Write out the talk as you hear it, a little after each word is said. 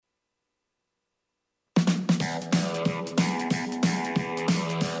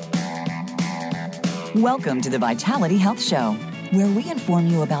Welcome to the Vitality Health Show, where we inform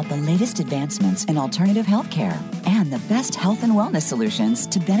you about the latest advancements in alternative healthcare and the best health and wellness solutions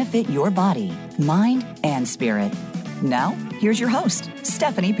to benefit your body, mind, and spirit. Now, here's your host,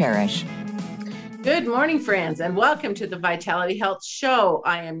 Stephanie Parrish. Good morning, friends, and welcome to the Vitality Health Show.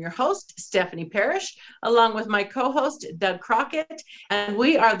 I am your host, Stephanie Parrish, along with my co-host, Doug Crockett, and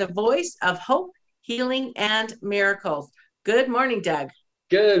we are the voice of hope, healing, and miracles. Good morning, Doug.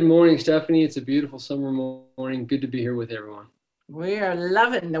 Good morning, Stephanie. It's a beautiful summer morning. Good to be here with everyone. We are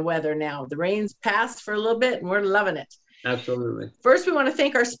loving the weather now. The rain's passed for a little bit, and we're loving it. Absolutely. First, we want to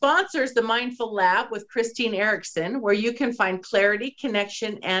thank our sponsors, the Mindful Lab with Christine Erickson, where you can find clarity,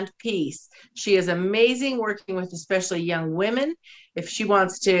 connection, and peace. She is amazing working with especially young women. If you'd like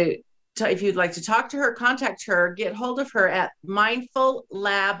to talk to her, contact her, get hold of her at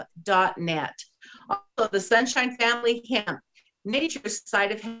mindfullab.net. Also, the Sunshine Family Hemp, nature's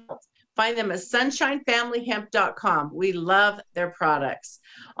side of health. Find them at sunshinefamilyhemp.com. We love their products.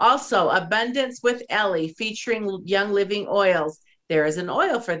 Also, Abundance with Ellie, featuring Young Living Oils. There is an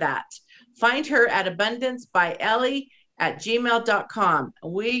oil for that. Find her at abundancebyellie@gmail.com.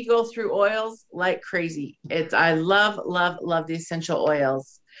 We go through oils like crazy. I love the essential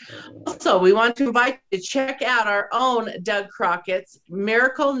oils. Also, we want to invite you to check out our own Doug Crockett's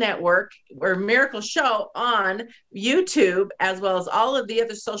Miracle Network or Miracle Show on YouTube, as well as all of the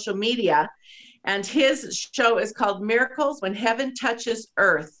other social media. And his show is called Miracles When Heaven Touches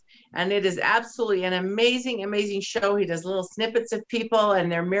Earth. And it is absolutely an amazing, amazing show. He does little snippets of people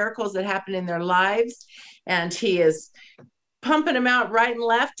and their miracles that happen in their lives. And he is pumping them out right and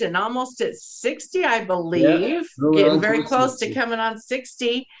left, and almost at 60, I believe, getting very close to coming on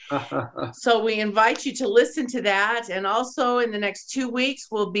 60. So we invite you to listen to that. And also in the next 2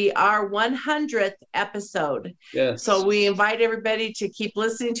 weeks will be our 100th episode. Yes. So we invite everybody to keep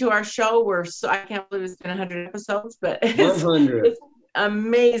listening to our show. I can't believe it's been 100 episodes, but 100. it's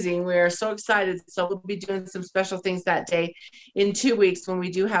amazing. We are so excited. So we'll be doing some special things that day in 2 weeks when we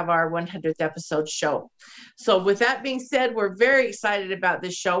do have our 100th episode show. So with that being said, we're very excited about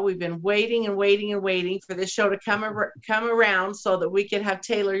this show. We've been waiting for this show to come around so that we can have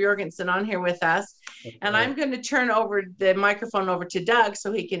Taylor Jorgensen on here with us. Okay. And I'm going to turn over the microphone over to Doug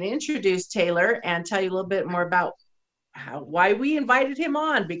so he can introduce Taylor and tell you a little bit more about why we invited him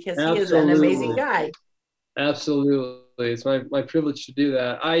on, because he is an amazing guy. Absolutely. It's my privilege to do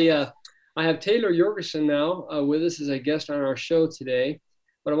that. I have Taylor Jorgensen now with us as a guest on our show today,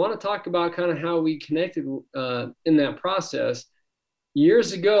 but I want to talk about kind of how we connected in that process.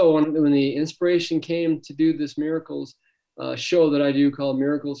 Years ago, when the inspiration came to do this miracles show that I do called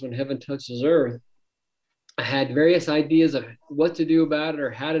Miracles When Heaven Touches Earth, I had various ideas of what to do about it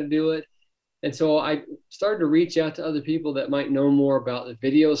or how to do it. And so I started to reach out to other people that might know more about the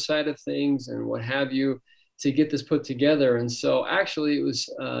video side of things and what have you, to get this put together. And so actually it was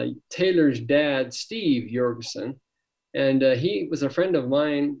Taylor's dad, Steve Jorgensen, and he was a friend of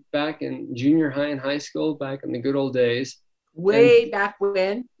mine back in junior high and high school, back in the good old days. Back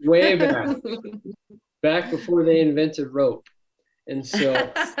when? Way back. Back before they invented rope. And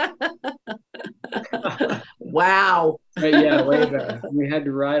so. Wow. Yeah, way back. We had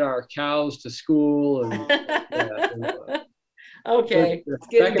to ride our cows to school. Okay.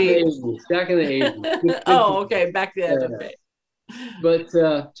 Back in the 80s. Oh, okay. Back then. Yeah. Okay. But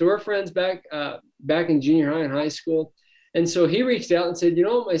so we're friends back in junior high and high school. And so he reached out and said,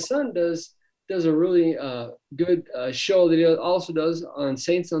 my son does a really good show that he also does on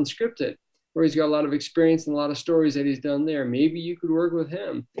Saints Unscripted, where he's got a lot of experience and a lot of stories that he's done there. Maybe you could work with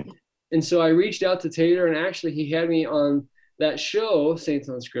him. And so I reached out to Taylor, and actually he had me on that show, Saints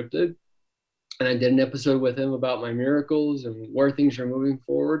Unscripted. And I did an episode with him about my miracles and where things are moving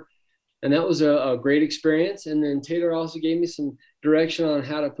forward. And that was a great experience. And then Taylor also gave me some direction on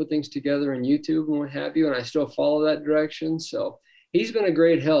how to put things together on YouTube and what have you. And I still follow that direction. So he's been a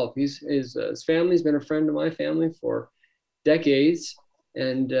great help. His family's been a friend of my family for decades.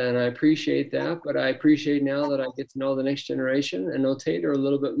 And I appreciate that. But I appreciate now that I get to know the next generation and know Taylor a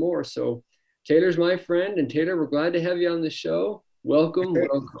little bit more. So Taylor's my friend. And Taylor, we're glad to have you on the show. Welcome.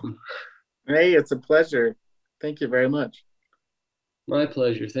 Hey, it's a pleasure. Thank you very much. My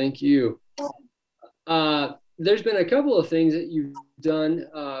pleasure. Thank you. There's been a couple of things that you've done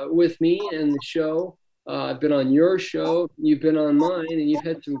with me and the show. I've been on your show, you've been on mine, and you've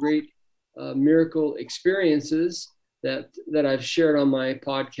had some great miracle experiences that I've shared on my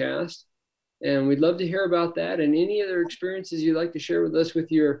podcast. And we'd love to hear about that and any other experiences you'd like to share with us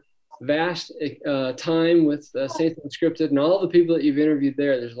with your vast time with Saints Unscripted and all the people that you've interviewed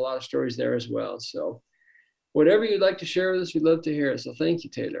there. There's a lot of stories there as well. So whatever you'd like to share with us, we'd love to hear it. So thank you,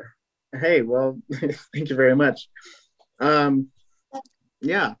 Taylor. Hey, well, thank you very much. Um,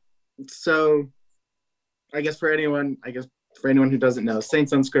 yeah. So for anyone who doesn't know,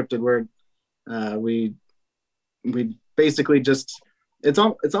 Saints Unscripted, we we basically just it's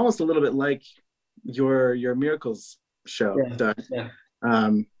almost a little bit like your Miracles show, Yeah. Doug. Yeah.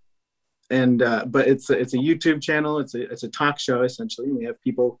 Um, and but it's a YouTube channel. It's a talk show essentially. We have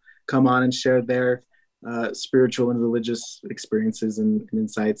people come on and share their spiritual and religious experiences and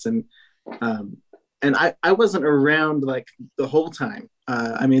insights. Um, and I wasn't around like the whole time.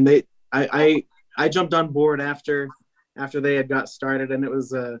 I mean, I jumped on board after they had got started, and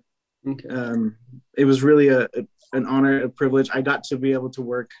Okay. it was really an honor, a privilege. I got to be able to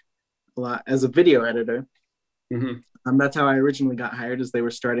work a lot as a video editor. Mm-hmm. That's how I originally got hired, as they were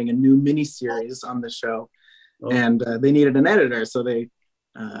starting a new mini series on the show, Oh. and they needed an editor. So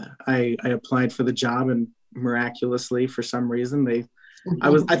I applied for the job, and miraculously, for some reason,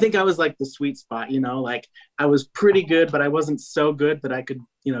 I think I was like the sweet spot, like I was pretty good, but I wasn't so good that I could,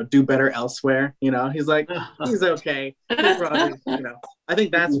 do better elsewhere. He's like, he's okay. He'll probably, I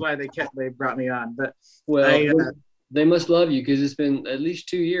think that's why they brought me on. But Well, they must love you, because it's been at least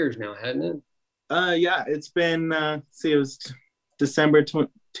 2 years now, hasn't it? yeah, it's been, it was December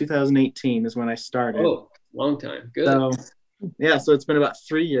 2018 is when I started. Oh, long time. Good. So, yeah, so it's been about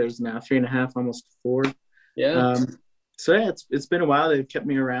 3 years now, 3.5, almost 4. Yeah. So yeah, it's been a while. They've kept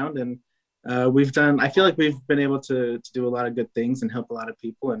me around, and I feel like we've been able to do a lot of good things and help a lot of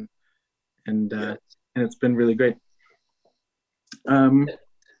people, and it's been really great. Go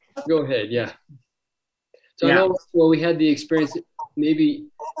ahead. Yeah. So Yeah. I know, well, we had the experience. Maybe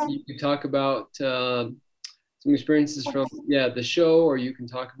you could talk about some experiences from the show, or you can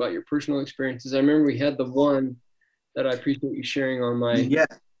talk about your personal experiences. I remember we had the one that I appreciate you sharing on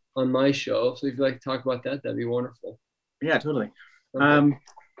my show. So if you'd like to talk about that, that'd be wonderful. Yeah, totally. Okay.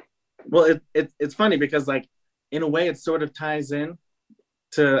 Well, it's funny because, like, in a way it sort of ties in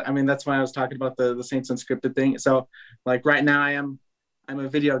to, I mean, that's why I was talking about the Saints Unscripted thing. So like right now I'm a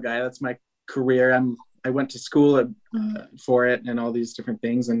video guy. That's my career. I went to school for it and all these different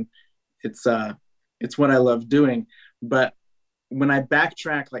things, and it's what I love doing. But when I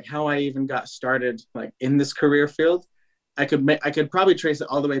backtrack, like how I even got started, like in this career field, I could probably trace it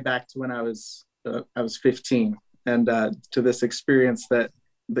all the way back to when I was 15, and to this experience that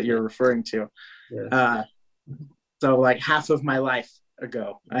you're referring to. Yeah. So like half of my life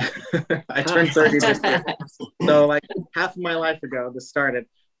ago, I turned 30 this year. So like half of my life ago, this started.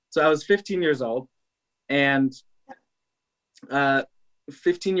 So I was 15 years old, and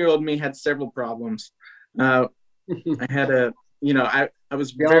 15-year-old me had several problems. I had I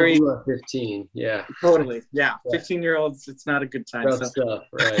was very 15. Yeah. Totally. Yeah. 15-year-olds, it's not a good time. Rough stuff,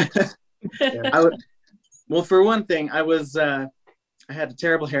 right? Yeah. Well, for one thing, I had a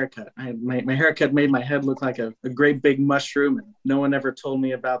terrible haircut. My haircut made my head look like a great big mushroom, and no one ever told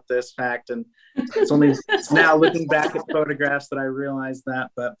me about this fact. And it's only now, looking back at photographs, that I realized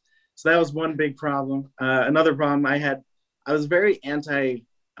that. But so that was one big problem. Another problem I was very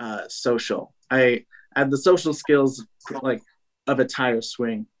social. I had the social skills like of a tire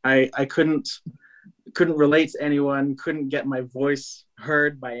swing. I couldn't relate to anyone, couldn't get my voice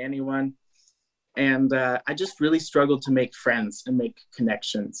heard by anyone. And I just really struggled to make friends and make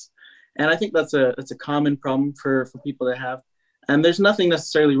connections. And I think that's a common problem for people to have. And there's nothing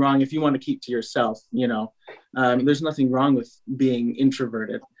necessarily wrong if you want to keep to yourself, there's nothing wrong with being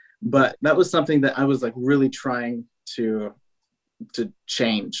introverted. But that was something that I was like really trying to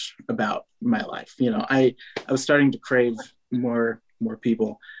change about my life. I was starting to crave more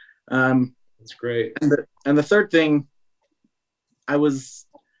people. That's great. And the third thing, I was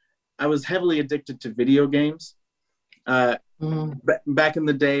heavily addicted to video games. Back in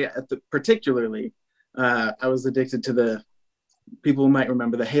the day, particularly, I was addicted to people might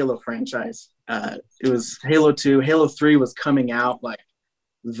remember the Halo franchise. It was Halo 2. Halo 3 was coming out like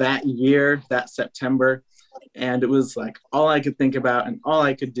that year, that September. And it was like all I could think about and all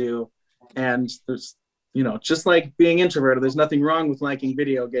I could do. And there's, just like being introverted, there's nothing wrong with liking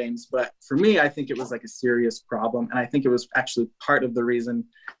video games. But for me, I think it was like a serious problem. And I think it was actually part of the reason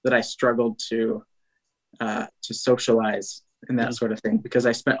that I struggled to socialize and that sort of thing, because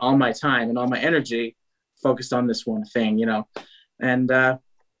I spent all my time and all my energy focused on this one thing, And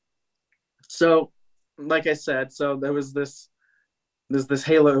so, like I said, so there's this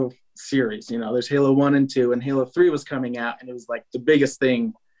Halo series, there's Halo 1 and 2, and Halo 3 was coming out, and it was like the biggest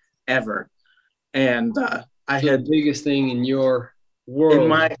thing ever. And I had the biggest thing in your world.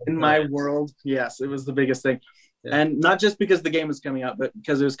 In my world, yes, it was the biggest thing. Yeah. And not just because the game was coming out, but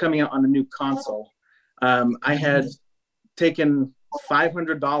because it was coming out on a new console. I had taken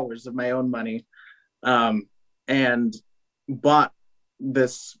 $500 of my own money, and bought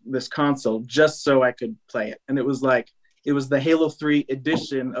this console just so I could play it. And it was the Halo 3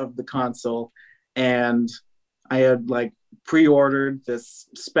 edition of the console, and I had like pre-ordered this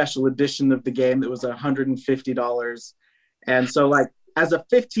special edition of the game that was $150. And so like as a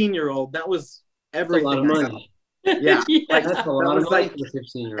 15-year-old, that was everything. That's a lot of money. Yeah, like That's a lot of money for a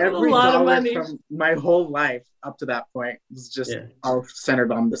 15-year-old. every A lot of dollar money. from my whole life up to that point was just all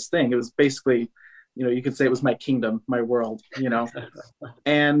centered on this thing. It was basically, you could say it was my kingdom, my world,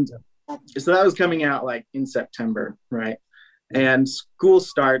 And so that was coming out like in September, right? And school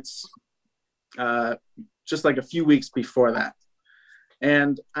starts just like a few weeks before that.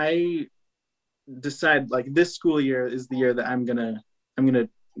 And I decide like this school year is the year that I'm gonna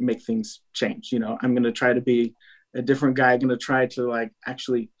make things change. I'm gonna try to be a different guy. I'm gonna try to like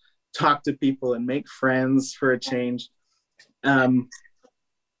actually talk to people and make friends for a change. And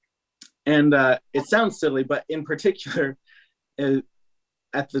it sounds silly, but in particular,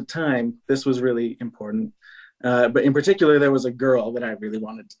 at the time, this was really important. But in particular, there was a girl that I really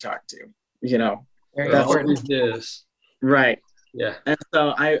wanted to talk to. That's what it is. Right. Yeah. And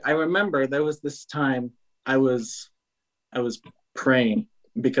so I remember there was this time I was praying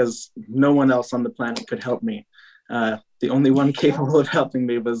because no one else on the planet could help me. The only one capable of helping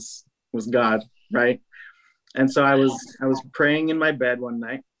me was God, right? And so I was praying in my bed one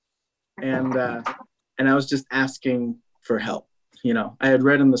night, and I was just asking for help. I had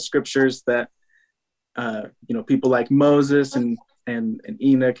read in the scriptures that people like Moses and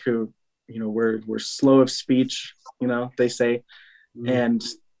Enoch who were slow of speech, they say, and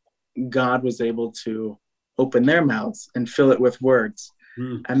God was able to open their mouths and fill it with words.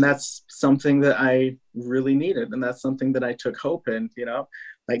 And that's something that I really needed. And that's something that I took hope in,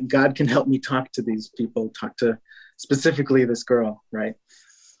 like God can help me talk to these people, talk to specifically this girl. Right.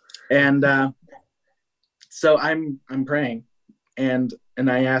 And so I'm praying and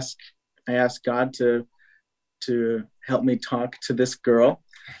I ask God to help me talk to this girl.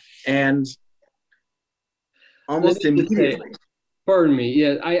 And almost immediately. Pardon me.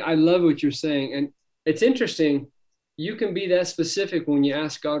 Yeah, I love what you're saying. And it's interesting. You can be that specific when you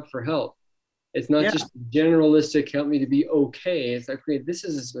ask God for help. It's not just generalistic, help me to be okay. It's like, okay, this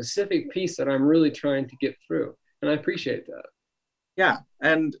is a specific piece that I'm really trying to get through. And I appreciate that. Yeah.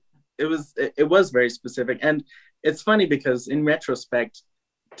 And it was very specific. And it's funny because in retrospect,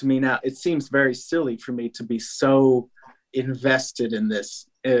 to me now, it seems very silly for me to be so invested in this,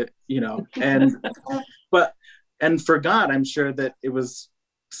 and for God, I'm sure that it was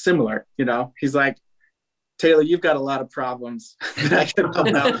similar. He's like, Taylor, you've got a lot of problems that I can help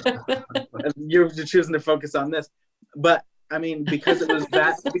out. And you're choosing to focus on this. But I mean, because it was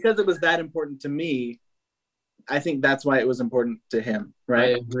that important to me, I think that's why it was important to him,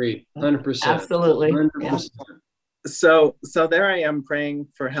 right? I agree, 100%. Absolutely. 100%. Yeah. So there I am praying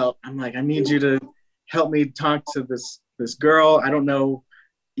for help. I'm like, I need you to help me talk to this girl. I don't know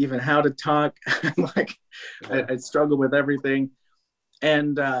even how to talk. I'm like, I struggle with everything,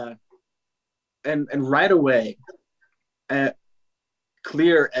 and right away,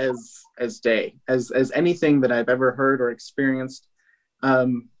 clear as day, as anything that I've ever heard or experienced,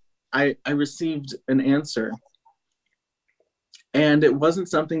 I received an answer, and it wasn't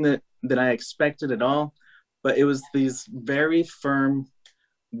something that I expected at all, but it was these very firm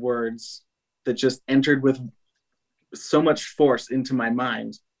words that just entered with so much force into my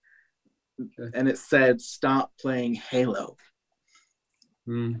mind. Okay. And it said, "Stop playing Halo."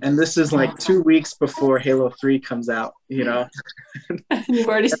 And this is like 2 weeks before Halo 3 comes out, You've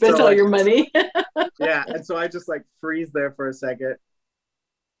already spent all your money. Yeah. And so I just like freeze there for a second.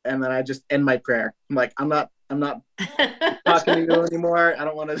 And then I just end my prayer. I'm like, I'm not talking to you anymore. I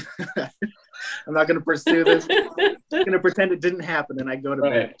don't want to, I'm not going to pursue this. I'm going to pretend it didn't happen. And I go to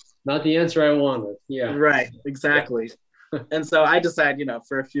bed. Not the answer I wanted. Yeah. Right. Exactly. Yeah. And so I decide,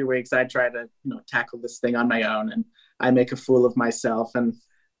 for a few weeks, I try to, tackle this thing on my own, and I make a fool of myself, and,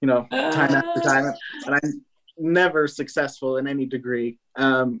 time after time, and I'm never successful in any degree.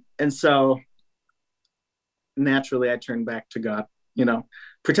 And so naturally I turn back to God,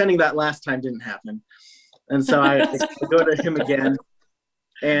 pretending that last time didn't happen. And so I go to him again,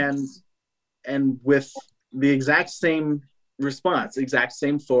 and with the exact same response, exact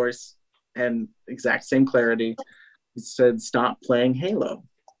same force, and exact same clarity, he said, "Stop playing Halo."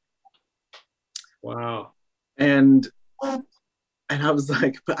 Wow. And I was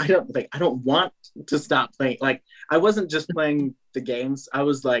like, but I don't want to stop playing. Like, I wasn't just playing the games. I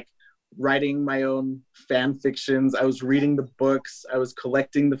was like writing my own fan fictions. I was reading the books. I was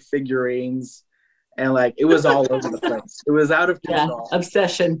collecting the figurines. and like it was all over the place. It was out of control.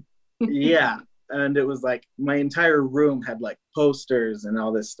 Obsession. Yeah. And it was like my entire room had like posters and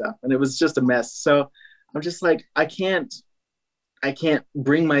all this stuff, and it was just a mess. So I'm just like, I can't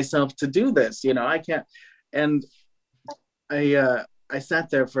bring myself to do this, you know. I can't. And I sat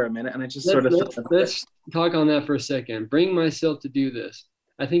there for a minute, and I just let's talk on that for a second. Bring myself to do this.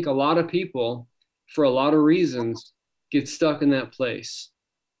 I think a lot of people, for a lot of reasons, get stuck in that place.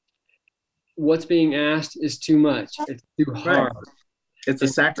 What's being asked is too much. It's too hard. Right. It's a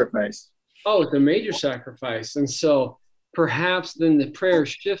sacrifice. Oh, it's a major sacrifice. And so perhaps then the prayer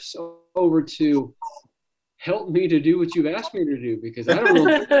shifts over to help me to do what you've asked me to do, because I don't know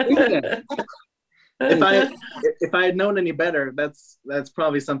if I can do that. If I had known any better, that's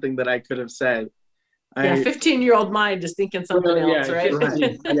probably something that I could have said. 15-year-old mind is thinking something else, right?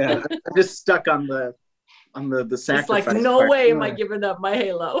 Yeah, I'm just stuck on the sacrifice. It's like, no way am I giving up my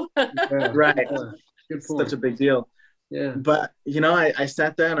Halo. Right. Good point. It's such a big deal. Yeah. But you know, I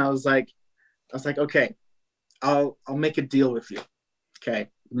sat there and I was like, okay, I'll make a deal with you. Okay.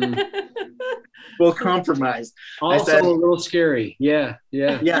 We'll compromise. Also a little scary. Yeah.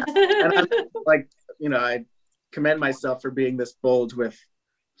 And I'm like, you know, I commend myself for being this bold with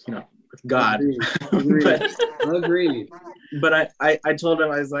God. Agreed. But I told him,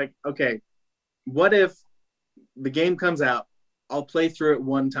 I was like, okay, what if the game comes out, I'll play through it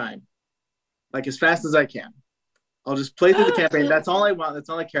one time, like as fast as I can. I'll just play through the campaign. That's all I want. That's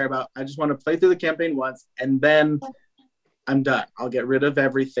all I care about. I just want to play through the campaign once, and then I'm done. I'll get rid of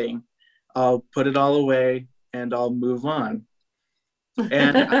everything. I'll put it all away, and I'll move on.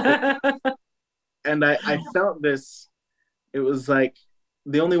 And I felt this. It was like,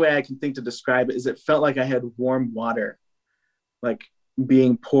 the only way I can think to describe it is it felt like I had warm water, like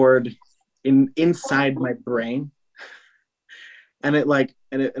being poured inside my brain. And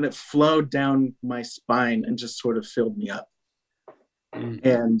it flowed down my spine and just sort of filled me up.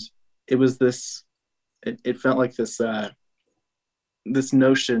 And it was this, it felt like this, this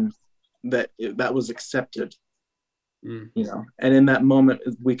notion that was accepted, you know. And in that moment,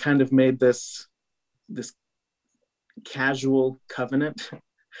 we kind of made this casual covenant.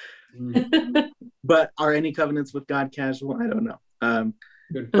 But are any covenants with God casual? I don't know.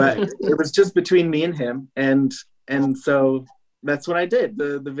 But it was just between me and him. And so that's what I did.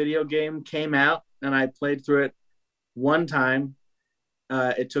 The video game came out and I played through it one time.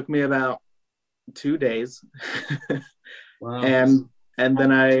 It took me about 2 days. Wow. And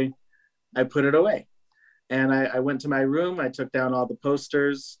then I put it away. And I went to my room. I took down all the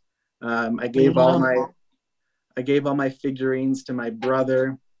posters. I gave all my figurines to my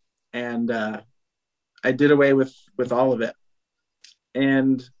brother, and I did away with all of it.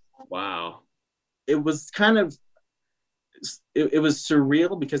 And wow, it was kind of, it was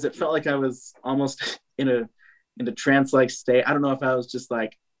surreal because it felt like I was almost in a trance-like state. I don't know if I was just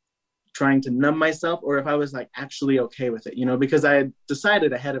like trying to numb myself or if I was like actually okay with it, you know, because I had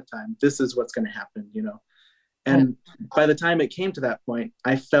decided ahead of time, this is what's going to happen, you know. And by the time it came to that point,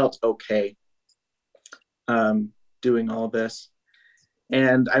 I felt okay doing all this.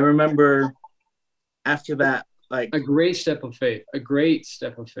 And I remember after that, like, a great step of faith.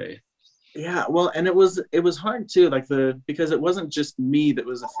 Yeah, well, and it was hard too, like because it wasn't just me that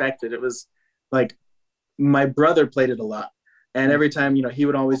was affected. It was like my brother played it a lot, and every time, you know, he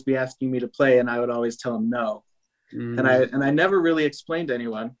would always be asking me to play, and I would always tell him no. And I never really explained to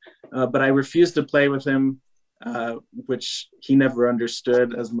anyone, but I refused to play with him, which he never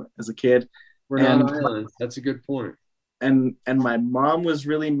understood as a kid. We're not islands. That's a good point. And my mom was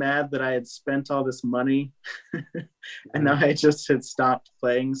really mad that I had spent all this money and now I just had stopped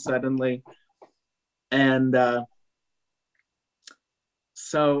playing suddenly. And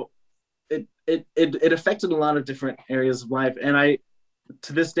so it affected a lot of different areas of life. And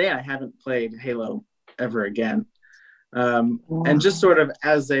to this day, I haven't played Halo ever again. And just sort of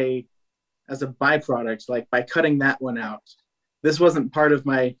as a byproduct, like by cutting that one out, this wasn't part of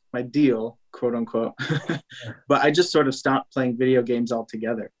my deal, quote unquote, but I just sort of stopped playing video games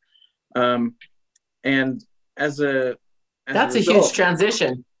altogether. And that's a huge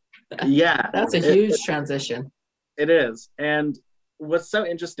transition. Yeah, that's a huge transition. It is. And what's so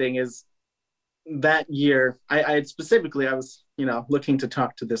interesting is that year, I specifically, I was, you know, looking to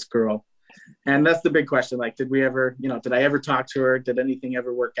talk to this girl, and that's the big question. Like, did I ever talk to her? Did anything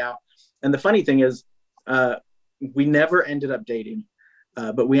ever work out? And the funny thing is, we never ended up dating,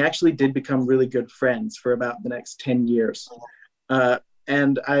 but we actually did become really good friends for about the next 10 years.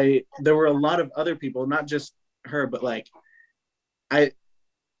 And there were a lot of other people, not just her, but like I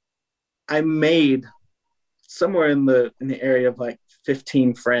made somewhere in the area of like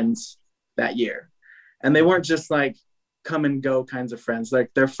 15 friends that year. And they weren't just like come and go kinds of friends.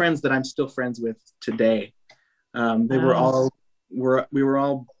 Like they're friends that I'm still friends with today. They were all, we were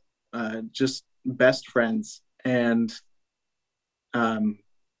all just best friends. And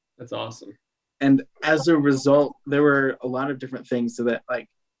that's awesome. And as a result, there were a lot of different things so that like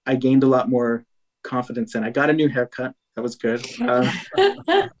I gained a lot more confidence in. I got a new haircut. That was good.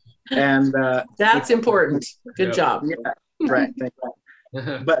 And that's important. Good job. Yeah, right. Thank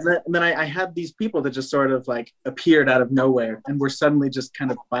you. But then I had these people that just sort of like appeared out of nowhere and were suddenly just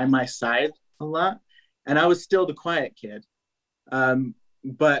kind of by my side a lot. And I was still the quiet kid.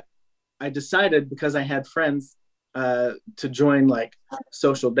 But I decided, because I had friends, to join like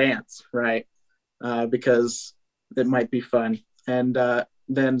social dance, right? Because it might be fun. And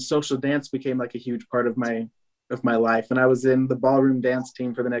then social dance became like a huge part of my life. And I was in the ballroom dance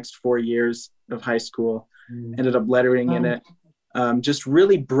team for the next 4 years of high school, ended up lettering in it. Just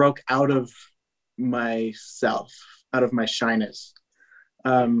really broke out of myself, out of my shyness.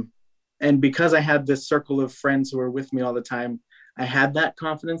 And because I had this circle of friends who were with me all the time, I had that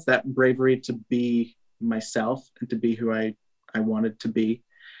confidence, that bravery to be myself and to be who I wanted to be.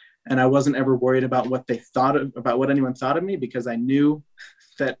 And I wasn't ever worried about what they thought about what anyone thought of me, because I knew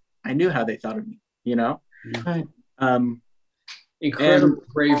how they thought of me, you know? Right. Incredible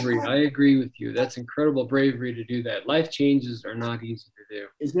bravery. I agree with you. That's incredible bravery to do that. Life changes are not easy to do.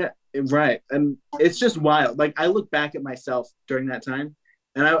 Yeah, right. And it's just wild. Like I look back at myself during that time,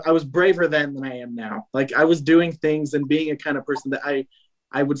 and I was braver then than I am now. Like I was doing things and being a kind of person that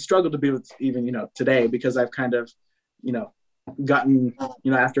I would struggle to be with even, you know, today, because I've kind of, you know, gotten,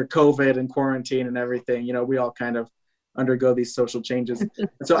 you know, after COVID and quarantine and everything, you know, we all kind of undergo these social changes.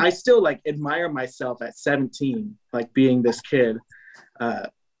 So I still like admire myself at 17, like being this kid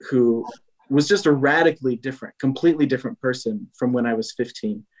who was just a radically different, completely different person from when I was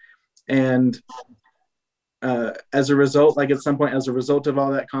 15. And as a result, like at some point, as a result of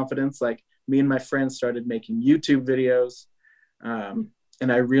all that confidence, like me and my friends started making YouTube videos.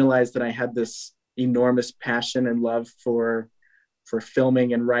 And I realized that I had this enormous passion and love for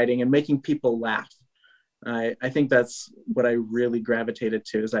filming and writing and making people laugh. I think that's what I really gravitated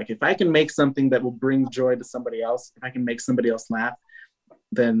to, is like, if I can make something that will bring joy to somebody else, if I can make somebody else laugh,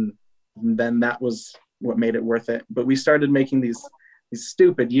 then that was what made it worth it. But we started making these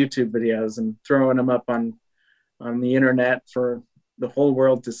stupid YouTube videos and throwing them up on the internet for the whole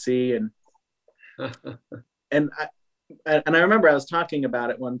world to see. And I remember I was talking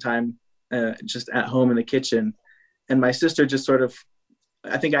about it one time, just at home in the kitchen, and my sister just sort of,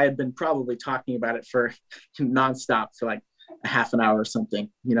 I think I had been probably talking about it for nonstop for like a half an hour or something,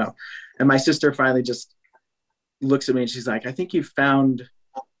 you know, and my sister finally just looks at me and she's like, I think you found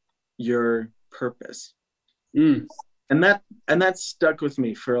your purpose. And that stuck with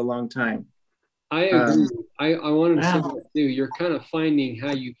me for a long time. I agree. I wanted to say that too. You're kind of finding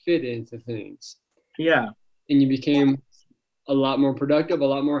how you fit into things. Yeah. And you became a lot more productive, a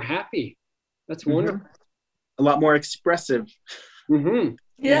lot more happy. That's wonderful. A lot more expressive.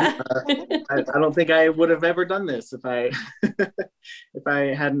 Yeah. I don't think I would have ever done this if I if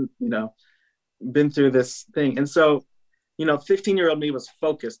I hadn't, you know, been through this thing. And so, you know, 15-year-old me was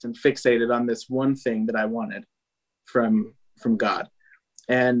focused and fixated on this one thing that I wanted from God.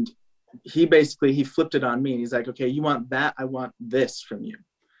 And he flipped it on me. He's like, okay, you want that? I want this from you.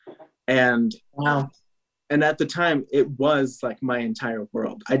 And wow. And at the time, it was like my entire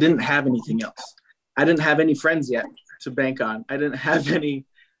world. I didn't have anything else. I didn't have any friends yet to bank on. I didn't have any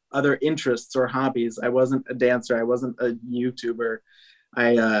other interests or hobbies. I wasn't a dancer. I wasn't a YouTuber.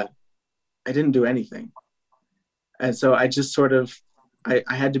 I didn't do anything. And so I just sort of, I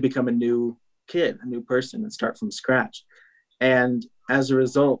had to become a new kid, a new person, and start from scratch. And as a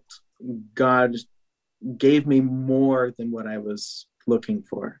result, God gave me more than what I was looking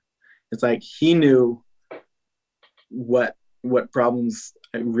for. It's like he knew what problems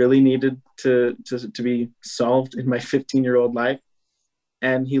I really needed to be solved in my 15-year-old life.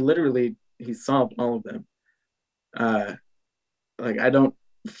 And he solved all of them. Like, I don't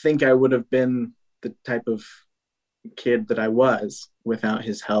think I would have been the type of kid that I was without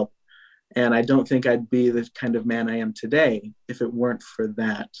his help. And I don't think I'd be the kind of man I am today if it weren't for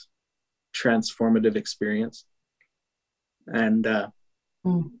that transformative experience. And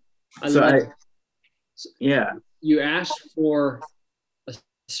yeah. You asked for a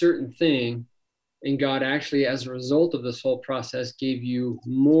certain thing, and God actually, as a result of this whole process, gave you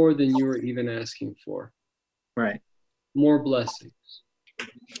more than you were even asking for. Right. More blessings.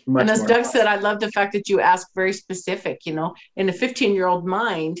 And as Doug said, I love the fact that you asked very specific, you know, in a 15-year-old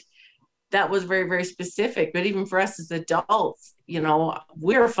mind, that was very, very specific. But even for us as adults,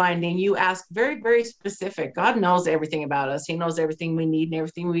 we're finding you ask very, very specific. God knows everything about us. He knows everything we need and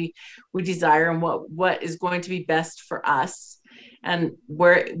everything we desire, and what is going to be best for us. And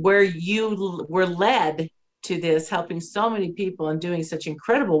where you were led to this, helping so many people and doing such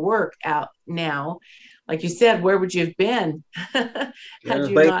incredible work out now, like you said, where would you have been had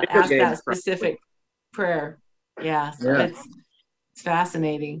you not asked that specific prayer? Yeah. So it's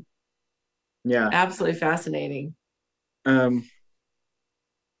fascinating. Yeah. Absolutely fascinating.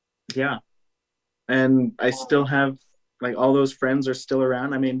 Yeah. And I still have, like, all those friends are still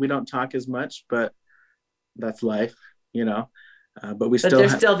around. I mean, we don't talk as much, but that's life, but they're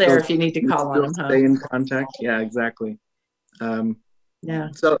still there if you need to call on them. Stay in contact. Yeah, exactly. Yeah.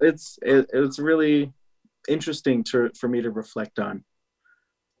 So it's really interesting for me to reflect on.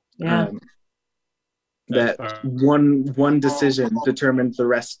 Yeah. That one decision determined the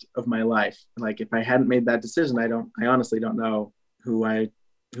rest of my life. Like, if I hadn't made that decision, I honestly don't know who I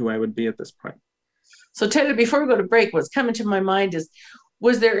would be at this point. So Taylor, before we go to break, what's coming to my mind is,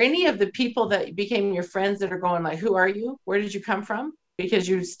 was there any of the people that became your friends that are going like, who are you? Where did you come from? Because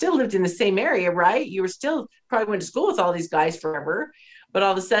you still lived in the same area, right? You were still probably went to school with all these guys forever, but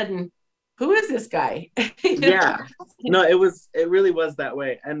all of a sudden, who is this guy? Yeah, no, it really was that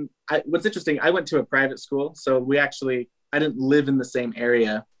way. And what's interesting, I went to a private school, so I didn't live in the same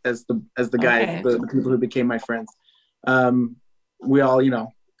area as the guys, the people who became my friends. We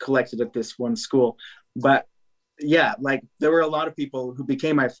all, collected at this one school, but yeah, like, there were a lot of people who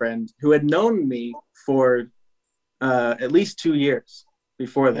became my friend who had known me for at least 2 years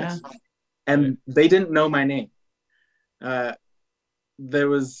before this, and they didn't know my name.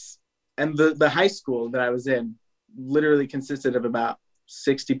 And the high school that I was in literally consisted of about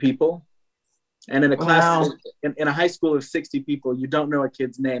 60 people. And in a class, in a high school of 60 people, you don't know a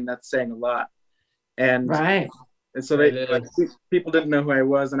kid's name. That's saying a lot. And, and so people didn't know who I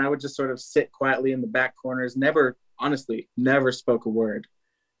was. And I would just sort of sit quietly in the back corners, never spoke a word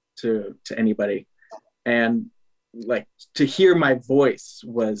to anybody. And, like, to hear my voice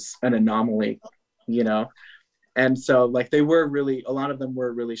was an anomaly, And so, like, a lot of them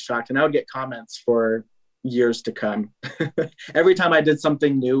were really shocked, and I would get comments for years to come. Every time I did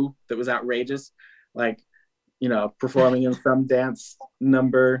something new that was outrageous, like, performing in some dance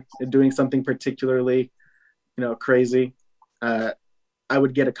number, doing something particularly, crazy, I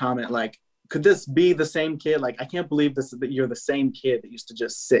would get a comment like, could this be the same kid? Like, I can't believe that you're the same kid that used to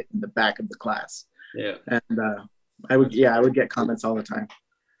just sit in the back of the class. Yeah. And I would get comments all the time.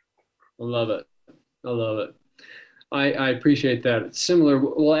 I love it. I appreciate that. It's similar.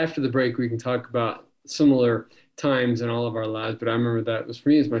 Well, after the break, we can talk about similar times in all of our lives. But I remember that was, for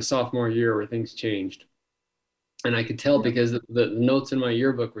me, it was my sophomore year where things changed. And I could tell because the notes in my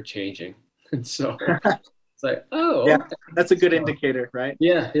yearbook were changing. And so it's like, oh. Yeah, that's a good indicator, right?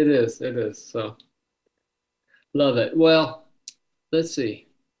 Yeah, it is. So love it. Well, let's see.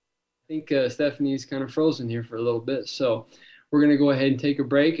 I think Stephanie's kind of frozen here for a little bit. So we're going to go ahead and take a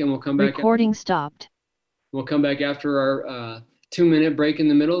break, and we'll come back. Recording stopped. We'll come back after our 2-minute break in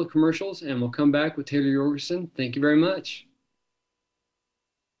the middle of commercials, and we'll come back with Taylor Jorgensen. Thank you very much.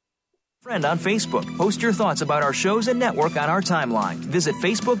 Friend on Facebook. Post your thoughts about our shows and network on our timeline. Visit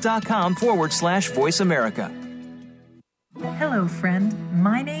Facebook.com/Voice America. Hello, friend.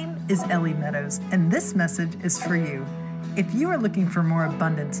 My name is Ellie Meadows, and this message is for you. If you are looking for more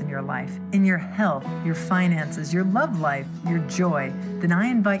abundance in your life, in your health, your finances, your love life, your joy, then I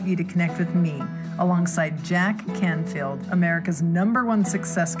invite you to connect with me alongside Jack Canfield, America's #1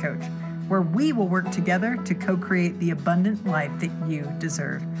 success coach, where we will work together to co-create the abundant life that you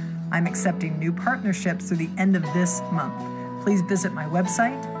deserve. I'm accepting new partnerships through the end of this month. Please visit my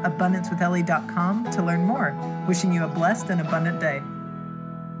website, abundancewithellie.com, to learn more. Wishing you a blessed and abundant day.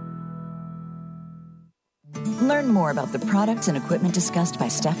 Learn more about the products and equipment discussed by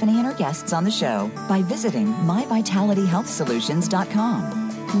Stephanie and her guests on the show by visiting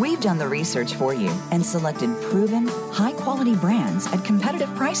myvitalityhealthsolutions.com. We've done the research for you and selected proven, high-quality brands at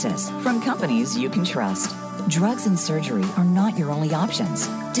competitive prices from companies you can trust. Drugs and surgery are not your only options.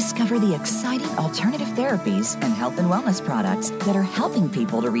 Discover the exciting alternative therapies and health and wellness products that are helping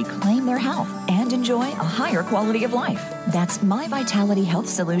people to reclaim their health and enjoy a higher quality of life. That's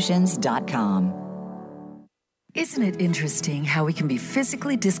myvitalityhealthsolutions.com. Isn't it interesting how we can be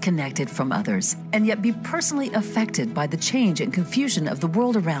physically disconnected from others and yet be personally affected by the change and confusion of the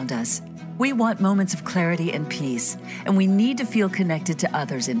world around us? We want moments of clarity and peace, and we need to feel connected to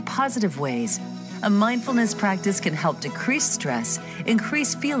others in positive ways. A mindfulness practice can help decrease stress,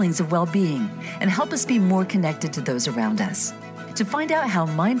 increase feelings of well-being, and help us be more connected to those around us. To find out how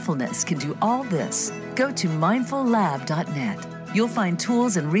mindfulness can do all this, go to mindfullab.net. You'll find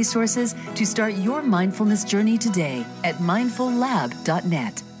tools and resources to start your mindfulness journey today at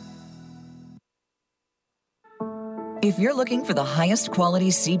mindfullab.net. If you're looking for the highest quality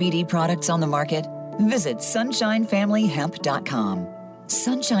CBD products on the market, visit sunshinefamilyhemp.com.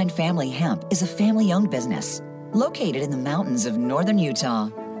 Sunshine Family Hemp is a family-owned business located in the mountains of northern Utah.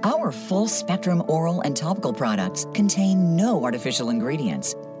 Our full-spectrum oral and topical products contain no artificial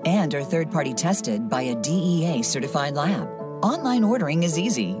ingredients and are third-party tested by a DEA-certified lab. Online ordering is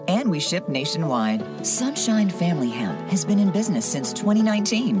easy, and we ship nationwide. Sunshine Family Hemp has been in business since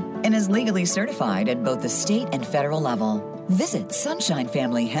 2019 and is legally certified at both the state and federal level. Visit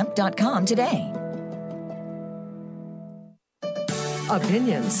sunshinefamilyhemp.com today.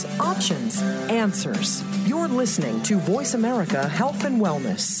 Opinions, options, answers. You're listening to Voice America Health and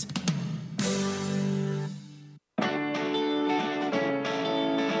Wellness.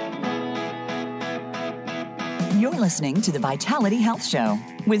 You're listening to the Vitality Health Show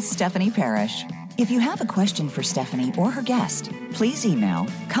with Stephanie Parrish. If you have a question for Stephanie or her guest, please email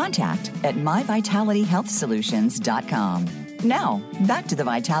contact@myvitalityhealthsolutions.com. Now, back to the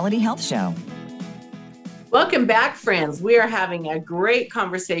Vitality Health Show. Welcome back, friends. We are having a great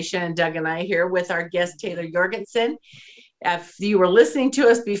conversation, Doug and I, here with our guest, Taylor Jorgensen. If you were listening to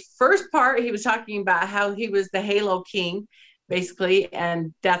us, the first part, he was talking about how he was the Halo King, basically,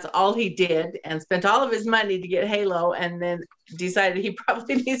 and that's all he did, and spent all of his money to get Halo, and then decided he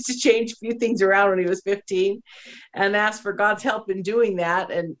probably needs to change a few things around when he was 15, and asked for God's help in doing that,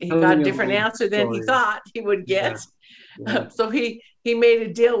 and he got a different answer than he thought he would get. Yeah. So he made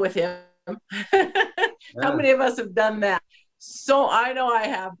a deal with him. How many of us have done that? So I know I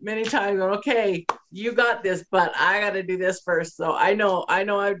have many times going, okay, you got this, but I got to do this first. So I know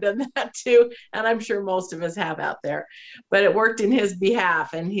I've done that too. And I'm sure most of us have out there, but it worked in his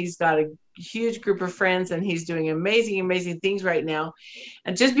behalf, and he's got a huge group of friends, and he's doing amazing things right now.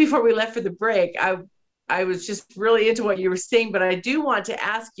 And just before we left for the break, I was just really into what you were saying, but I do want to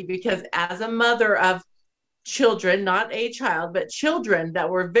ask you, because as a mother of children, not a child, but children that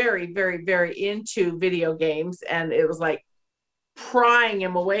were very into video games, and it was like prying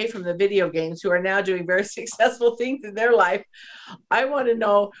him away from the video games, who are now doing very successful things in their life. I want to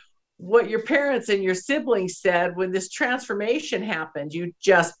know what your parents and your siblings said when this transformation happened. You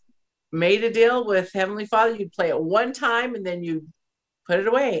just made a deal with Heavenly Father, you'd play it one time and then you put it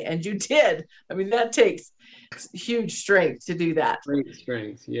away, and you did. I mean, that takes huge strength to do that. Great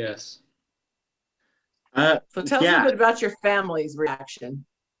strength, yes. So tell us a little bit about your family's reaction.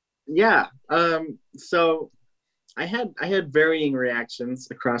 Yeah. So I had varying reactions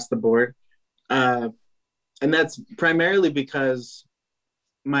across the board. And that's primarily because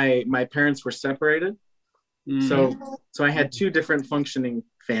my parents were separated. Mm-hmm. So I had two different functioning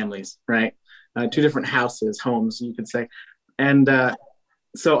families, right? Two different houses, homes, you could say. And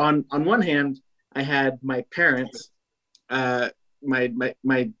so on one hand, I had my parents, sorry,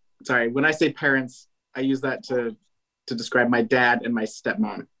 when I say parents, I use that to describe my dad and my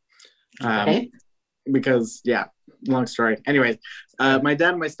stepmom. Okay. Because, yeah, long story. Anyways, my dad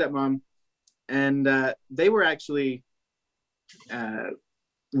and my stepmom, and they were actually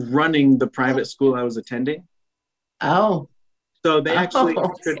running the private school I was attending. Oh. So they actually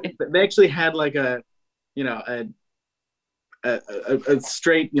had like a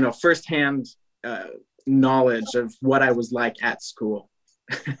straight, firsthand knowledge of what I was like at school.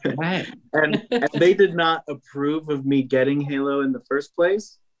 Right. and they did not approve of me getting Halo in the first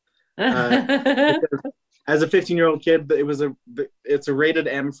place. As a 15-year-old kid, it's a rated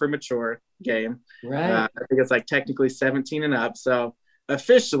M for mature game. Right. I think it's like technically 17 and up. So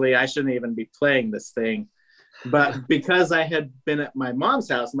officially, I shouldn't even be playing this thing. But because I had been at my mom's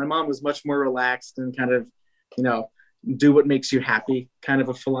house, my mom was much more relaxed and kind of, do what makes you happy kind of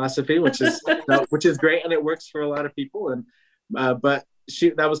a philosophy, which is great, and it works for a lot of people. And but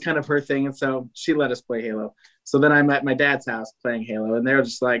that was kind of her thing, and so she let us play Halo. So then I'm at my dad's house playing Halo, and they're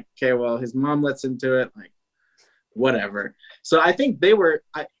just like, okay, well, his mom lets into it, like, whatever. So I think they were,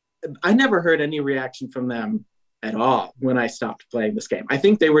 I never heard any reaction from them at all when I stopped playing this game. I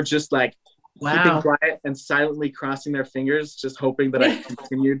think they were just like keeping quiet and silently crossing their fingers, just hoping that I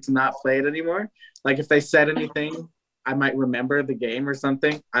continued to not play it anymore. Like if they said anything, I might remember the game or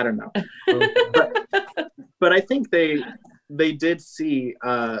something. I don't know. But I think they did see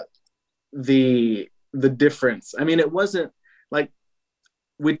the difference. I mean, it wasn't like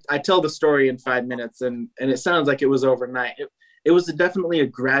I tell the story in 5 minutes and it sounds like it was overnight. It was definitely a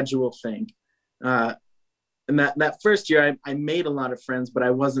gradual thing. And that first year I made a lot of friends, but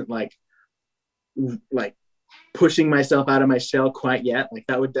I wasn't like pushing myself out of my shell quite yet. Like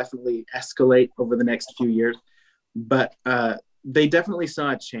that would definitely escalate over the next few years. But they definitely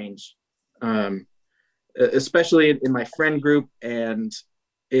saw a change, especially in my friend group and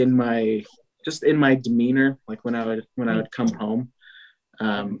in my demeanor. Like when I would come home,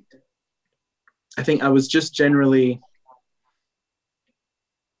 I think I was just generally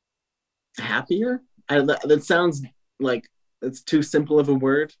happier. That sounds like it's too simple of a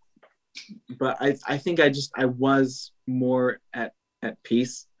word, but I think I was more at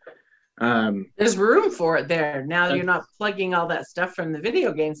peace. There's room for it there. Now you're not plugging all that stuff from the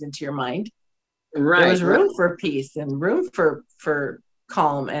video games into your mind. Right. There's room for peace and room for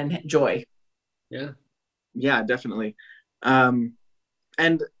calm and joy. Yeah, definitely. And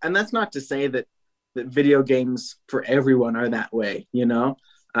that's not to say that video games for everyone are that way, you know?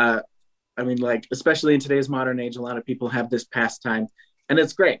 I mean, like, especially in today's modern age, a lot of people have this pastime, and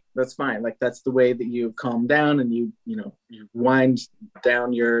it's great. That's fine. Like, that's the way that you calm down and you wind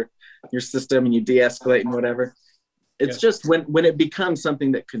down your system and you de-escalate and whatever. It's just when it becomes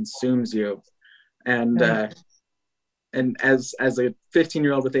something that consumes you, and as a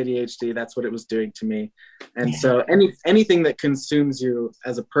 15-year-old with ADHD, that's what it was doing to me. And so anything that consumes you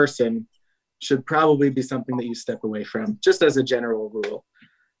as a person should probably be something that you step away from, just as a general rule.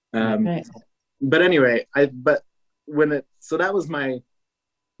 But anyway, so that was my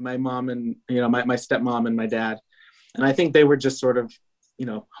mom and, my stepmom and my dad. And I think they were just sort of,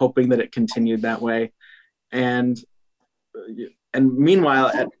 hoping that it continued that way. And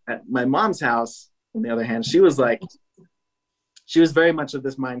meanwhile, at my mom's house, on the other hand, she was very much of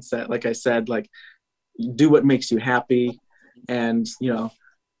this mindset. Like I said, like, do what makes you happy. And,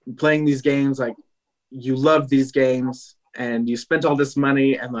 playing these games, like, you love these games and you spent all this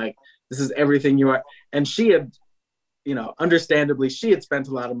money and like, this is everything you are. And she had, understandably, she had spent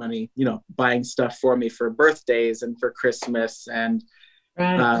a lot of money, buying stuff for me for birthdays and for Christmas. And,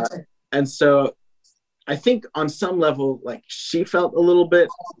 and so I think on some level, like, she felt a little bit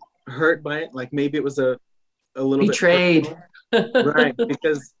hurt by it. Like maybe it was a little betrayed. Right.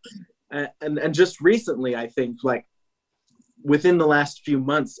 Because, and just recently, I think, like, within the last few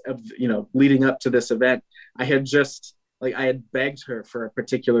months of, leading up to this event, I had begged her for a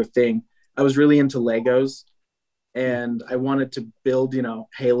particular thing. I was really into Legos and I wanted to build,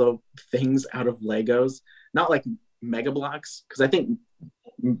 Halo things out of Legos, not like Mega Bloks, because I think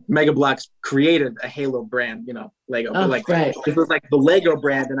Mega Bloks created a Halo brand, Lego, but like it was like the Lego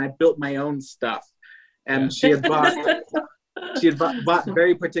brand, and I built my own stuff. And she had bought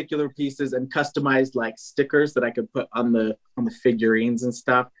very particular pieces and customized like stickers that I could put on the figurines and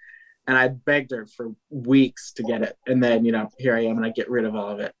stuff. And I begged her for weeks to get it. And then, here I am and I get rid of all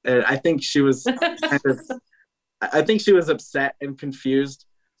of it. And I think she was upset and confused.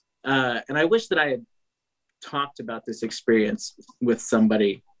 And I wish that I had talked about this experience with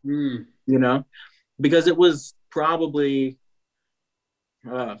somebody, because it was probably,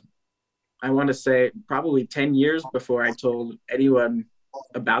 I want to say probably 10 years before I told anyone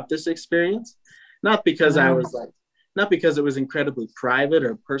about this experience. Not because not because it was incredibly private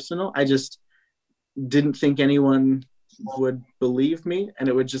or personal. I just didn't think anyone would believe me. And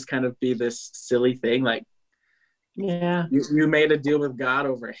it would just kind of be this silly thing. Like, you made a deal with God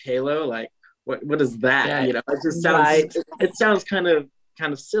over Halo. Like, what is that? It just sounds, it sounds kind of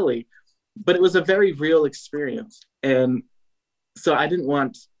silly, but it was a very real experience. And so I didn't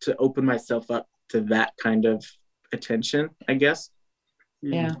want to open myself up to that kind of attention, I guess.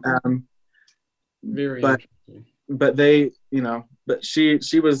 But they, but she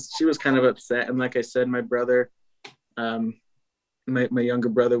was kind of upset. And like I said, my brother, my younger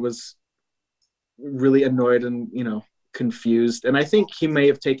brother was really annoyed and, confused. And I think he may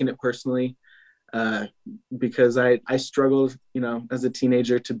have taken it personally, because I struggled, as a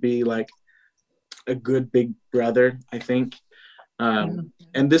teenager to be like a good big brother, I think.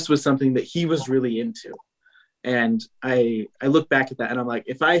 And this was something that he was really into. And I look back at that and I'm like,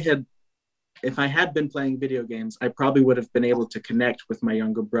 if I had been playing video games, I probably would have been able to connect with my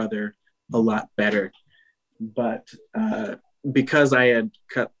younger brother a lot better. But because I had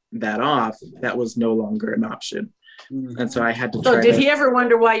cut that off, that was no longer an option. And so I had to try. So did he ever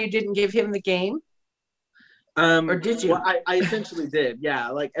wonder why you didn't give him the game? Or did you? Well, I essentially did. Yeah.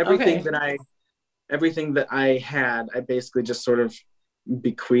 Like everything that I had, I basically just sort of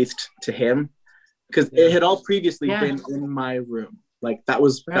bequeathed to him, because it had all previously been in my room. Like that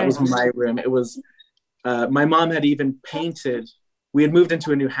was my room. It was, my mom had even painted, we had moved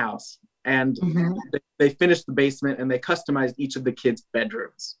into a new house and they finished the basement and they customized each of the kids'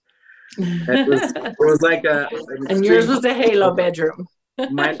 bedrooms. It was like and yours was a Halo bedroom.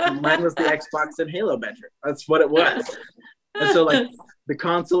 Mine was the Xbox and Halo bedroom. That's what it was. And so like the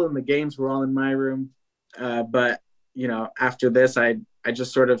console and the games were all in my room. But you know, after this, I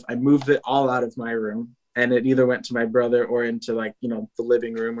just sort of, I moved it all out of my room, and it either went to my brother or into like, you know, the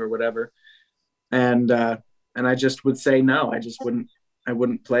living room or whatever. And I just would say no. I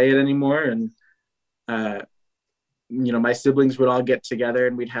wouldn't play it anymore. And you know, my siblings would all get together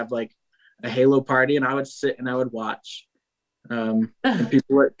and we'd have like a Halo party, and I would sit and I would watch. And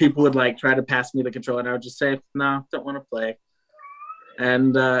people would like try to pass me the controller, and I would just say, no, don't want to play.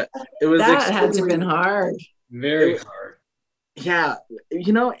 And it was that had to have been hard. Very hard. Yeah,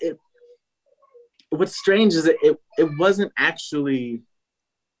 you know, what's strange is it wasn't actually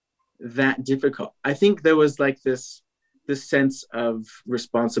that difficult. I think there was like this sense of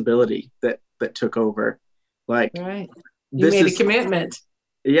responsibility that took over. Like, right, you made a commitment.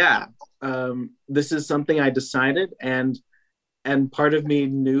 Yeah, this is something I decided, and part of me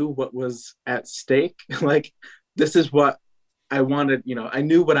knew what was at stake. Like, this is what I wanted. You know, I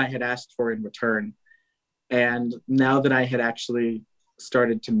knew what I had asked for in return. And now that I had actually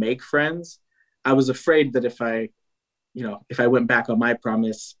started to make friends, I was afraid that if I went back on my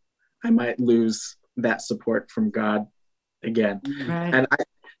promise, I might lose that support from God again. Right.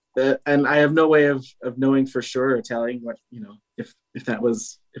 And I have no way of knowing for sure or telling what, you know, if that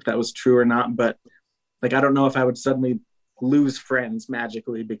was true or not. But like, I don't know if I would suddenly lose friends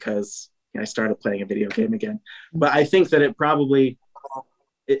magically because, you know, I started playing a video game again. But I think that it probably,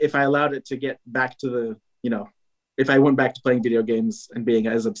 if I allowed it to get back to the, you know, if I went back to playing video games and being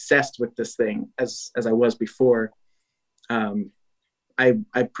as obsessed with this thing as I was before, I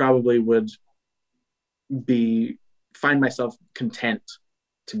probably would find myself content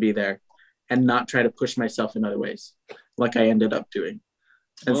to be there and not try to push myself in other ways like I ended up doing.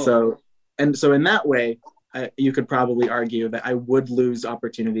 And so in that way, you could probably argue that I would lose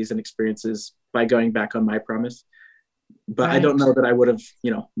opportunities and experiences by going back on my promise. But right. I don't know that I would have,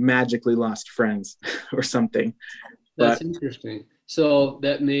 you know, magically lost friends or something. That's interesting. So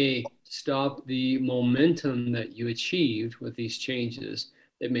that may stop the momentum that you achieved with these changes.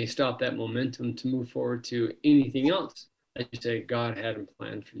 It may stop that momentum to move forward to anything else that you say God hadn't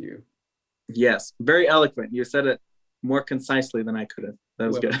planned for you. Yes, very eloquent. You said it more concisely than I could have. That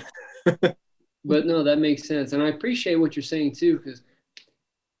was good. But no, that makes sense. And I appreciate what you're saying too, because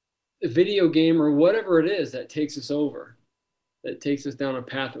a video game or whatever it is that takes us over, that takes us down a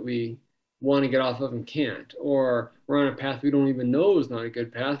path that we want to get off of and can't, or we're on a path we don't even know is not a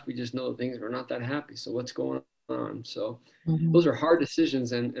good path. We just know things we're not that happy. So what's going on? So those are hard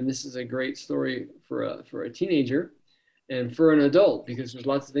decisions. And this is a great story for a teenager and for an adult, because there's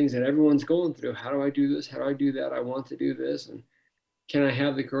lots of things that everyone's going through. How do I do this? How do I do that? I want to do this. And can I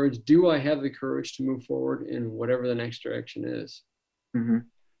have the courage? Do I have the courage to move forward in whatever the next direction is? Mm-hmm.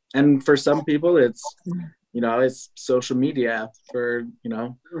 And for some people, it's, you know, it's social media. For, you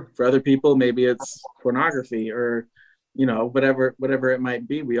know, for other people, maybe it's pornography or, you know, whatever it might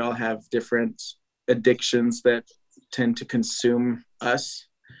be. We all have different addictions that tend to consume us.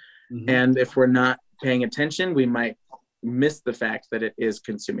 Mm-hmm. And if we're not paying attention, we might miss the fact that it is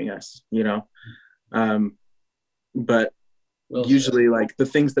consuming us, you know. But usually, like, the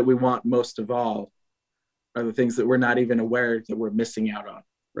things that we want most of all are the things that we're not even aware that we're missing out on.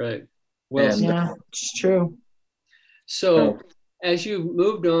 Right. Well, yeah, it's true. So as you've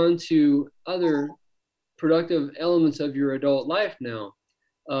moved on to other productive elements of your adult life now,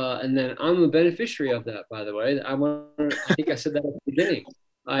 and then I'm a beneficiary of that, by the way. I think I said that at the beginning.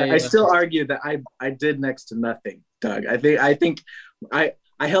 I still argue that I did next to nothing, Doug. I think I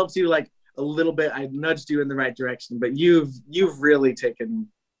helped you like a little bit. I nudged you in the right direction, but you've really taken.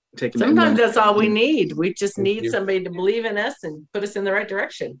 Sometimes that's all we need. We just need somebody to believe in us and put us in the right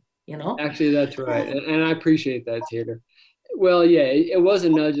direction, you know? Actually, that's right. And I appreciate that, Taylor. Well, yeah, it was a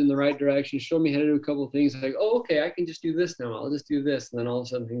nudge in the right direction. Showed me how to do a couple of things like, oh, okay, I can just do this now. I'll just do this. And then all of a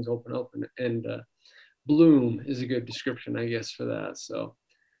sudden things open up and bloom is a good description, I guess, for that. So,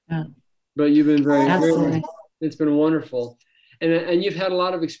 yeah. But you've been very, it's been wonderful. And you've had a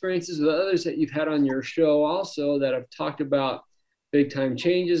lot of experiences with others that you've had on your show also that have talked about big time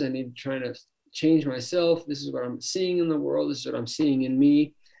changes. I need to try to change myself. This is what I'm seeing in the world. This is what I'm seeing in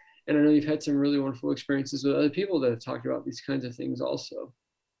me. And I know you've had some really wonderful experiences with other people that have talked about these kinds of things also.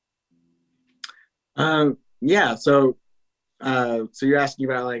 Yeah. So you're asking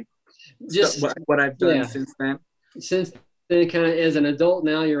about like just what I've done since then? Since then, kind of as an adult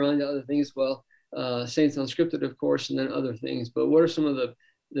now, you're on to other things. Well, Saints Unscripted, of course, and then other things. But what are some of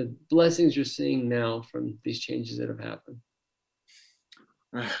the blessings you're seeing now from these changes that have happened?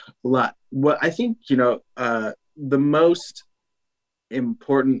 A lot. What I think, you know, the most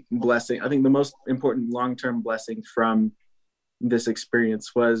important blessing, I think the most important long-term blessing from this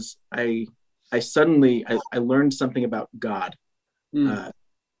experience was I learned something about God.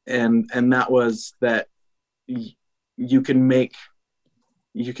 And that was that you can make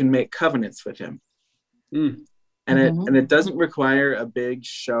covenants with him. And it doesn't require a big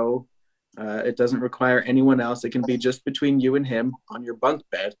show. It doesn't require anyone else. It can be just between you and him on your bunk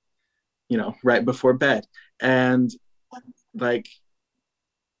bed, right before bed. And like,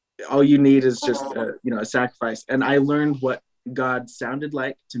 all you need is just a sacrifice. And I learned what God sounded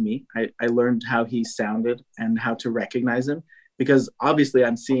like to me. I learned how he sounded and how to recognize him, because obviously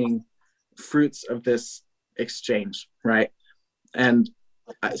I'm seeing fruits of this exchange, right? And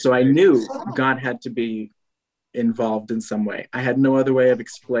so I knew God had to be involved in some way. I had no other way of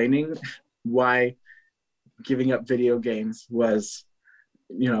explaining why giving up video games was,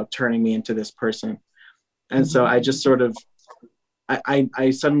 turning me into this person. And so I just sort of,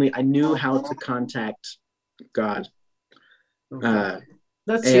 I suddenly, I knew how to contact God.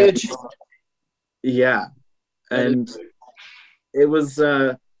 That's huge. Yeah. And it was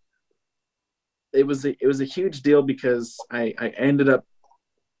a huge deal, because I ended up,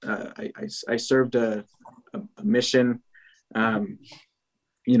 I served a mission,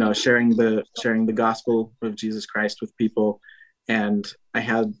 sharing the gospel of Jesus Christ with people. And I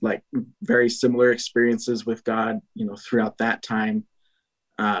had like very similar experiences with God, throughout that time.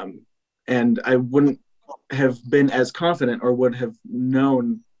 And I wouldn't have been as confident or would have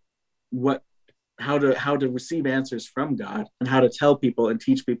known how to receive answers from God, and how to tell people and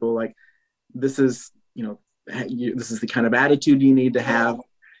teach people, like, this is the kind of attitude you need to have.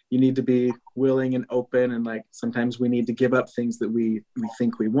 You need to be willing and open, and like sometimes we need to give up things that we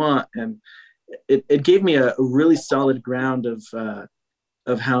think we want. And it gave me a really solid ground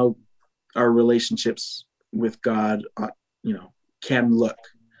of how our relationships with God can look.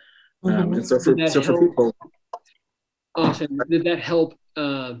 And so for people, often did that help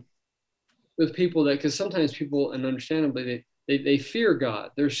with people that, because sometimes people, and understandably, they fear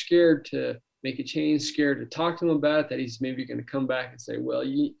God. They're scared to make a change, scared to talk to him about it, that he's maybe going to come back and say, well,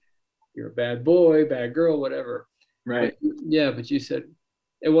 you're a bad boy, bad girl, whatever. Right. But you said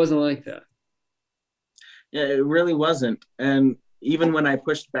it wasn't like that. Yeah, it really wasn't. And even when I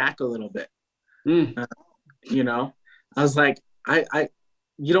pushed back a little bit, I was like,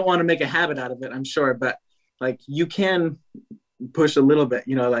 you don't want to make a habit out of it, I'm sure, but like you can push a little bit,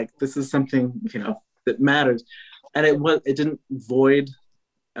 like this is something, that matters. And it didn't void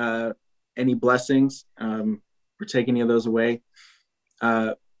any blessings or take any of those away.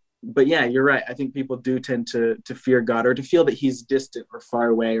 But yeah, you're right. I think people do tend to fear God, or to feel that he's distant or far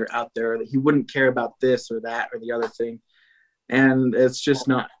away or out there, or that he wouldn't care about this or that or the other thing. And it's just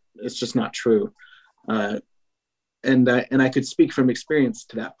not true. And I could speak from experience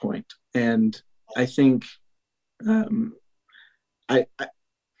to that point. And I think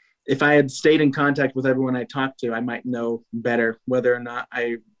if I had stayed in contact with everyone I talked to, I might know better whether or not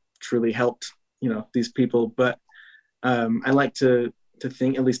I truly helped, these people. But I like to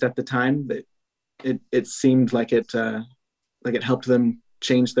think, at least at the time, that it seemed like it helped them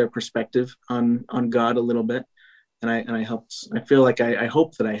change their perspective on God a little bit. And I feel like I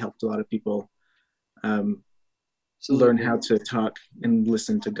hope that I helped a lot of people learn how to talk and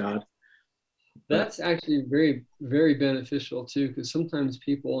listen to God. That's actually very, very beneficial too, because sometimes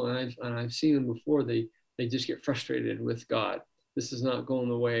people, and I've seen them before, they just get frustrated with God. This is not going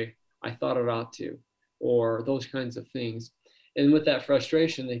the way I thought it ought to, or those kinds of things. And with that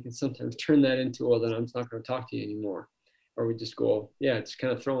frustration, they can sometimes turn that into, well, then I'm not going to talk to you anymore. Or we just go, just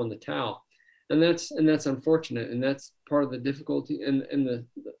kind of throw in the towel. And that's unfortunate. And that's part of the difficulty and the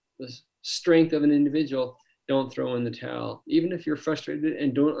strength of an individual. Don't throw in the towel. Even if you're frustrated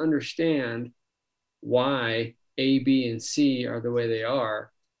and don't understand why A, B, and C are the way they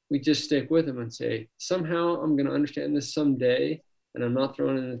are, we just stick with them and say, somehow I'm going to understand this someday, and I'm not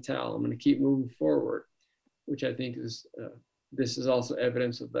throwing in the towel. I'm going to keep moving forward, which I think is, this is also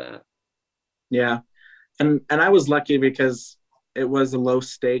evidence of that. Yeah. And I was lucky because it was a low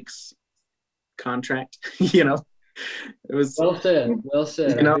stakes contract, It was well said.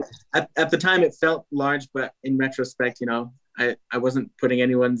 At the time it felt large, but in retrospect, I wasn't putting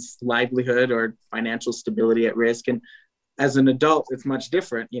anyone's livelihood or financial stability at risk. And as an adult, it's much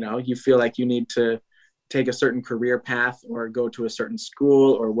different. You feel like you need to take a certain career path or go to a certain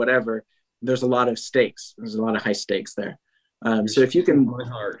school or whatever. There's a lot of stakes. There's a lot of high stakes there. So if you can,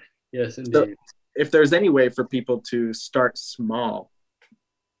 yes, indeed. So if there's any way for people to start small,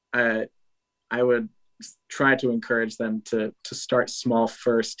 I would try to encourage them to start small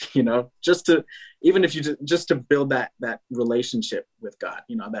first, just to, even if you just to build that relationship with God,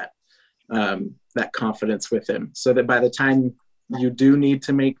 that confidence with him, so that by the time you do need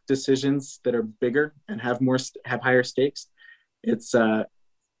to make decisions that are bigger and have higher stakes, it's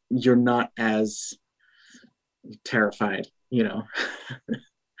you're not as terrified, it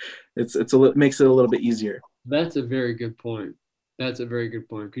makes it a little bit easier. That's a very good point.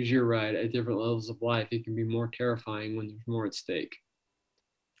 Because you're right. At different levels of life, it can be more terrifying when there's more at stake.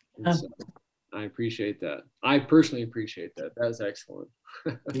 So I appreciate that. I personally appreciate that. That's excellent.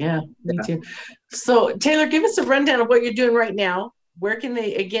 Yeah, me too. So Taylor, give us a rundown of what you're doing right now. Where can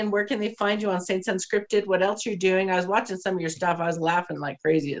they find you on Saints Unscripted? What else you're doing? I was watching some of your stuff. I was laughing like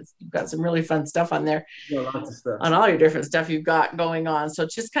crazy. You've got some really fun stuff on there. Yeah, lots of stuff. On all your different stuff you've got going on. So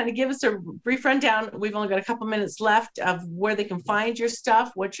just kind of give us a brief rundown. We've only got a couple minutes left of where they can find your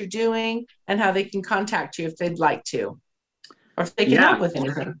stuff, what you're doing, and how they can contact you if they'd like to, or if they can help with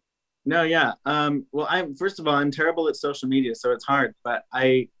anything. No, yeah. Well, first of all, I'm terrible at social media, so it's hard, but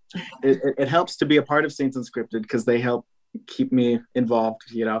it helps to be a part of Saints Unscripted because they help keep me involved,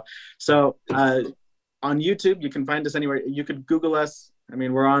 So on YouTube, you can find us anywhere. You could Google us. I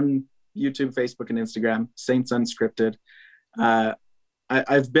mean, we're on YouTube, Facebook, and Instagram, Saints Unscripted.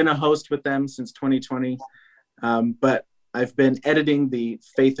 I've been a host with them since 2020, but I've been editing the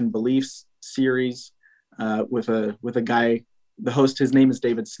Faith and Beliefs series with a guy. The host, his name is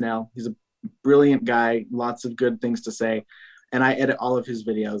David Snell. He's a brilliant guy, lots of good things to say. And I edit all of his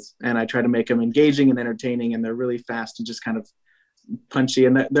videos, and I try to make them engaging and entertaining, and they're really fast and just kind of punchy,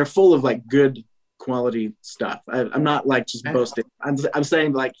 and they're full of like good quality stuff. I'm not like just boasting. I'm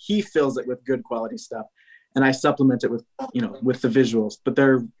saying like he fills it with good quality stuff, and I supplement it with with the visuals. But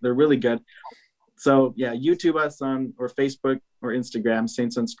they're really good. So yeah, YouTube us on or Facebook or Instagram,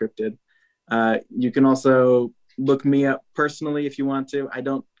 Saints Unscripted. You can also look me up personally if you want to. I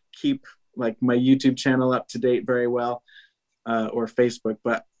don't keep like my YouTube channel up to date very well. Or Facebook,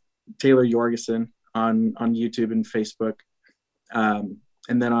 but Taylor Jorgensen on YouTube and Facebook. And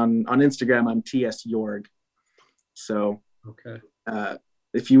then on Instagram, I'm TS Jorg. So okay.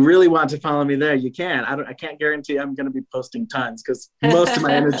 If you really want to follow me there, you can. I can't guarantee I'm going to be posting tons because most of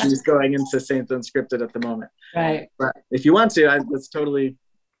my energy is going into Saints Unscripted at the moment. Right. But if you want to, that's totally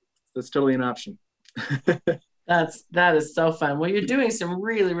an option. That is so fun. Well, you're doing some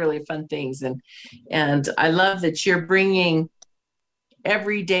really, really fun things. And I love that you're bringing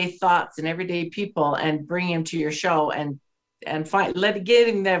everyday thoughts and everyday people and bringing them to your show and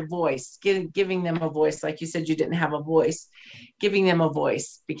giving them a voice. Like you said, you didn't have a voice, giving them a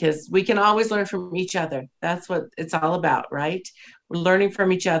voice, because we can always learn from each other. That's what it's all about, right? We're learning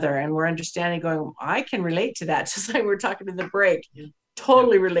from each other and we're understanding, going, I can relate to that. Just like we're talking in the break.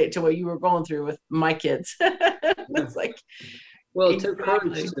 Totally relate to what you were going through with my kids. It's like, well,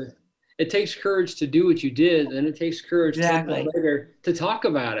 it takes courage to do what you did, and it takes courage later to talk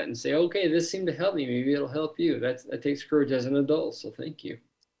about it and say, okay, this seemed to help me, maybe it'll help you. That takes courage as an adult. So thank you.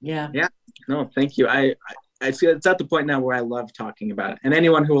 Yeah No, thank you. I see it's at the point now where I love talking about it, and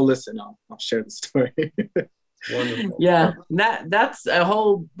anyone who will listen, I'll share the story. Wonderful. Yeah, that's a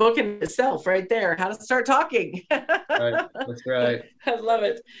whole book in itself right there, how to start talking. Right. That's right. I love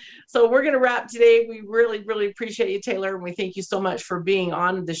it. So we're going to wrap today. We really, really appreciate you, Taylor, and we thank you so much for being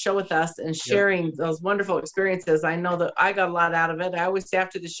on the show with us and sharing those wonderful experiences. I know that I got a lot out of it. I always say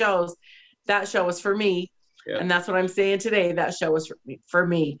after the shows, that show was for me. Yeah. And that's what I'm saying today. That show was for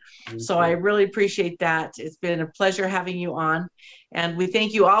me. So I really appreciate that. It's been a pleasure having you on. And we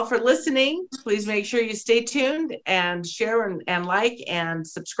thank you all for listening. Please make sure you stay tuned and share and like and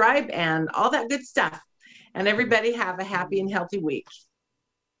subscribe and all that good stuff. And everybody have a happy and healthy week.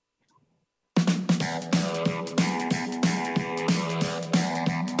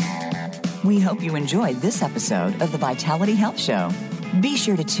 We hope you enjoyed this episode of the Vitality Health Show. Be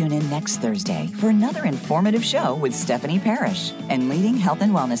sure to tune in next Thursday for another informative show with Stephanie Parrish and leading health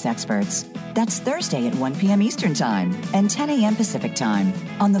and wellness experts. That's Thursday at 1 p.m. Eastern Time and 10 a.m. Pacific Time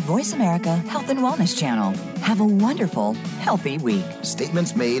on the Voice America Health and Wellness Channel. Have a wonderful, healthy week.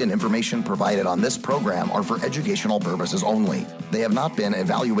 Statements made and information provided on this program are for educational purposes only. They have not been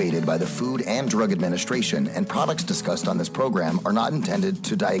evaluated by the Food and Drug Administration, and products discussed on this program are not intended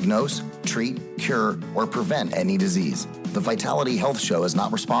to diagnose, treat, cure, or prevent any disease. The Vitality Health Show is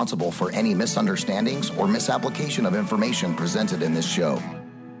not responsible for any misunderstandings or misapplication of information presented in this show.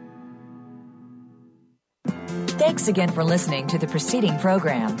 Thanks again for listening to the preceding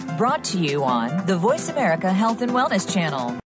program brought to you on the Voice America Health and Wellness Channel.